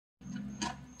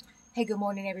Hey, good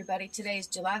morning, everybody. Today is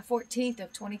July 14th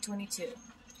of 2022.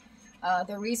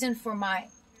 The reason for my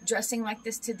dressing like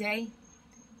this today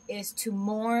is to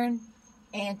mourn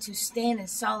and to stand in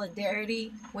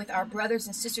solidarity with our brothers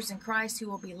and sisters in Christ who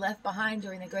will be left behind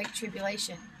during the Great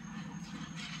Tribulation.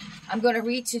 I'm going to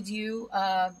read to you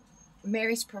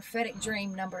Mary's prophetic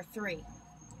dream number 3.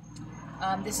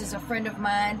 This is a friend of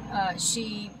mine.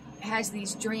 She has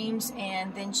these dreams,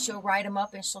 and then she'll write them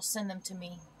up and she'll send them to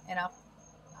me, and I'll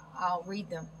read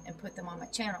them and put them on my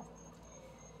channel.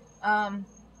 All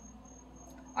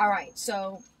right,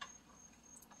 so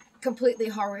completely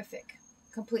horrific.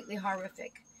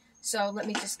 So let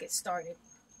me just get started.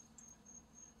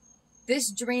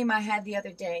 This dream I had the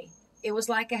other day, it was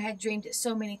like I had dreamed it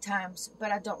so many times,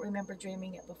 but I don't remember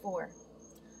dreaming it before.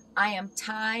 I am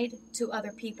tied to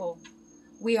other people.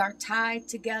 We are tied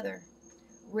together,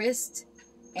 wrist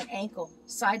and ankle,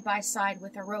 side by side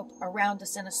with a rope around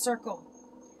us in a circle.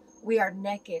 We are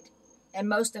naked, and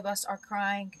most of us are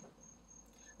crying.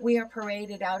 We are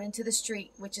paraded out into the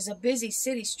street, which is a busy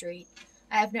city street.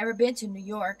 I have never been to New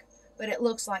York, but it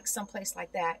looks like someplace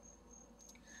like that.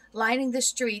 Lining the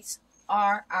streets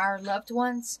are our loved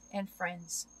ones and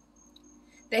friends.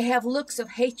 They have looks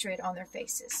of hatred on their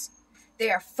faces.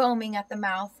 They are foaming at the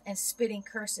mouth and spitting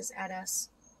curses at us.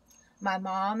 My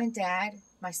mom and dad,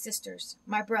 my sisters,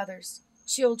 my brothers,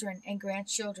 children and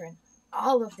grandchildren,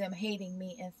 all of them hating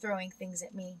me and throwing things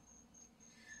at me.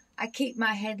 I keep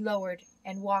my head lowered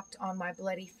and walked on my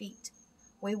bloody feet.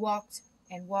 We walked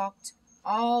and walked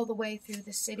all the way through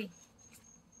the city.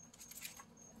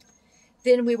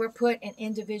 Then we were put in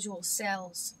individual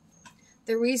cells.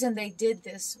 The reason they did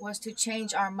this was to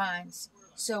change our minds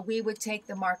so we would take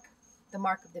the mark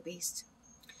of the beast.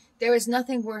 There is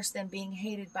nothing worse than being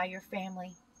hated by your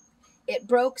family. It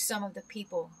broke some of the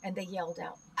people, and they yelled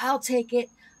out, "I'll take it!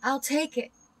 I'll take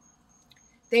it!"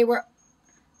 They were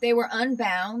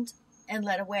unbound and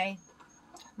led away.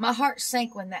 My heart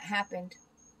sank when that happened.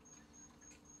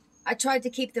 I tried to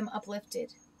keep them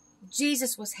uplifted.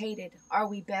 Jesus was hated. Are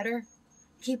we better?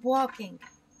 Keep walking.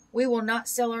 We will not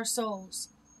sell our souls.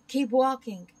 Keep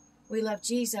walking. We love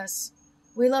Jesus.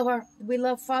 We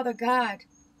love Father God.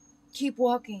 Keep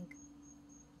walking.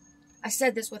 I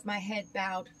said this with my head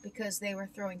bowed because they were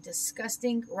throwing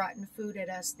disgusting, rotten food at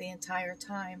us the entire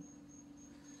time.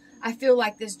 I feel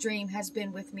like this dream has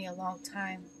been with me a long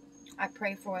time. I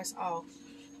pray for us all.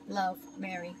 Love,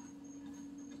 Mary.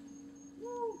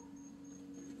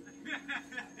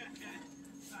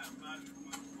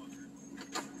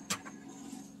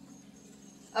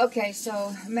 Okay,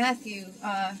 so Matthew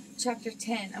chapter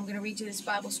 10. I'm going to read you this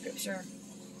Bible scripture.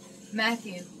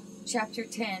 Matthew chapter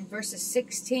 10, verses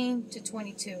 16 to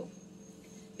 22.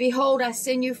 Behold, I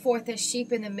send you forth as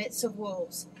sheep in the midst of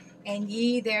wolves, and be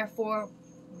ye therefore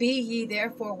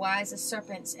wise as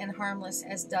serpents and harmless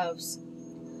as doves.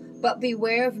 But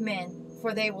beware of men,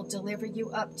 for they will deliver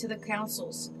you up to the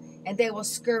councils, and they will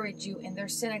scourge you in their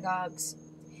synagogues.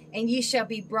 And ye shall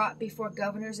be brought before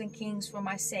governors and kings for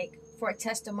my sake, for a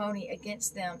testimony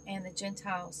against them and the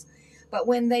Gentiles. But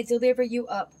when they deliver you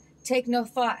up, take no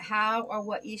thought how or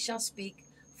what ye shall speak,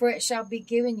 for it shall be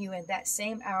given you in that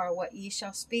same hour what ye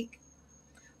shall speak.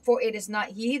 For it is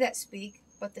not ye that speak,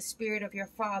 but the Spirit of your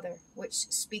Father, which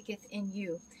speaketh in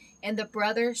you. And the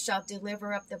brother shall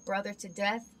deliver up the brother to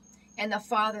death, and the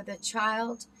father the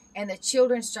child, and the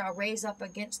children shall raise up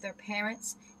against their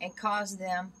parents, and cause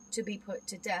them to be put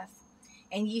to death.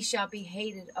 And ye shall be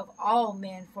hated of all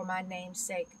men for my name's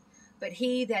sake, but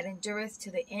he that endureth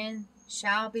to the end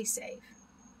shall be saved.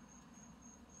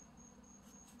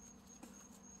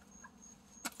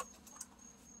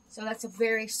 So that's a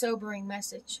very sobering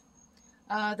message.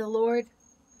 The Lord,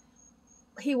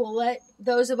 He will let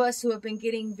those of us who have been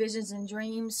getting visions and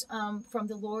dreams from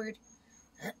the Lord,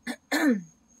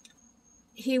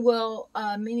 He will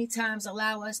many times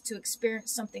allow us to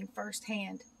experience something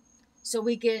firsthand. So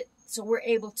we're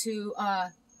able to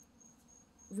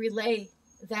relay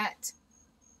that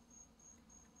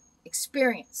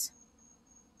experience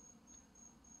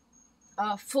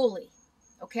fully,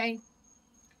 okay?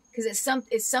 Because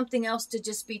it's something else to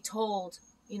just be told,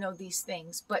 these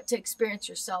things, but to experience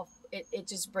yourself, it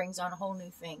just brings on a whole new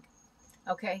thing,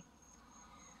 okay?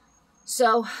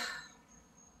 So,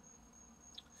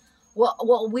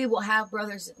 well, we will have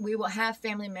brothers, we will have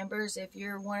family members. If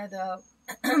you're one of the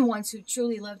ones who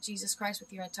truly love Jesus Christ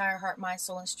with your entire heart, mind,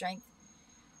 soul, and strength,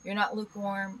 you're not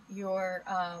lukewarm. You're,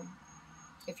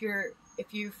 if you're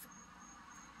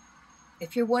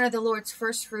one of the Lord's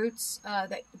first fruits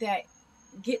that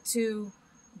get to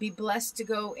be blessed to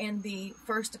go in the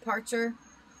first departure,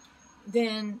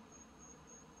 then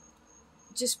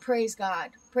just praise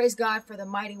God. Praise God for the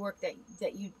mighty work that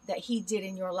He did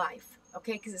in your life.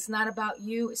 Okay, because it's not about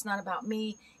you, it's not about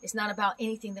me, it's not about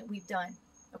anything that we've done.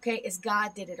 Okay, it's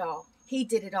God did it all. He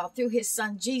did it all through His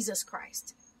Son Jesus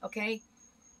Christ. Okay,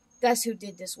 that's who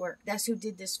did this work. That's who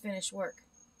did this finished work.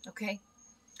 Okay,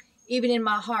 even in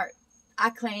my heart, I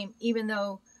claim, even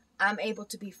though I'm able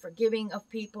to be forgiving of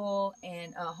people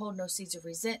and hold no seeds of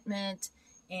resentment,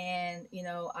 and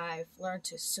I've learned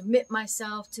to submit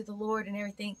myself to the Lord and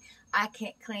everything, I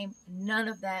can't claim none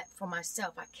of that for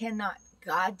myself. I cannot.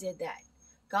 God did that.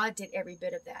 God did every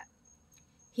bit of that.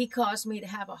 He caused me to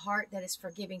have a heart that is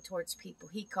forgiving towards people.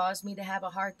 He caused me to have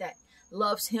a heart that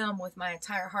loves Him with my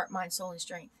entire heart, mind, soul, and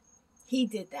strength. He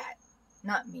did that,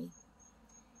 not me.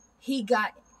 He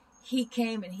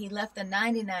came and He left the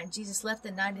 99. Jesus left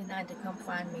the 99 to come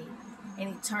find me. And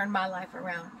He turned my life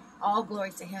around. All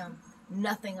glory to Him.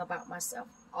 Nothing about myself.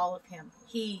 All of Him.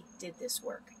 He did this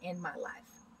work in my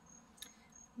life.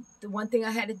 The one thing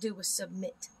I had to do was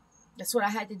submit. That's what I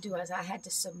had to do, is I had to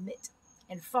submit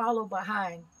and follow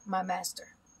behind my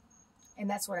Master. And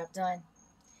that's what I've done.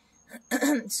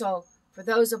 So for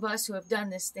those of us who have done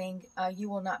this thing, you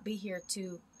will not be here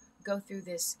to go through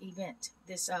this event,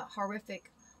 this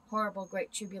horrific, horrible,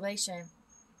 great tribulation.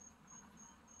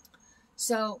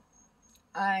 So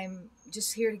I'm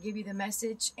just here to give you the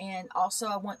message, and also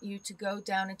I want you to go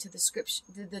down into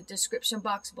the description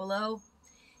box below,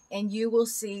 and you will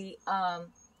see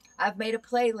I've made a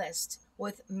playlist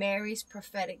with Mary's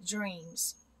prophetic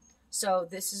dreams. So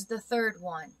this is the third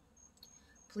one.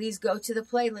 Please go to the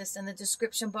playlist in the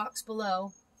description box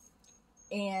below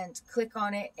and click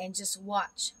on it and just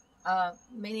watch.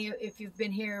 If you've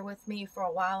been here with me for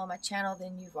a while on my channel,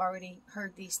 then you've already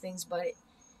heard these things, but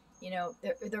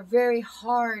they're very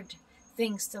hard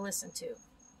things to listen to.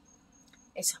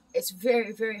 It's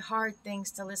very, very hard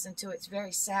things to listen to. It's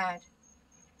very sad.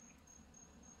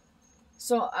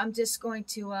 So I'm just going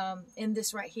to end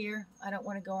this right here. I don't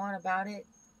want to go on about it.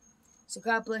 So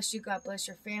God bless you. God bless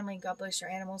your family. God bless your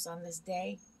animals on this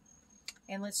day.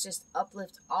 And let's just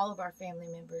uplift all of our family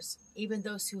members, even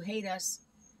those who hate us.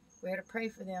 We're here to pray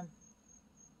for them.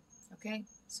 Okay?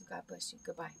 So God bless you.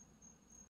 Goodbye.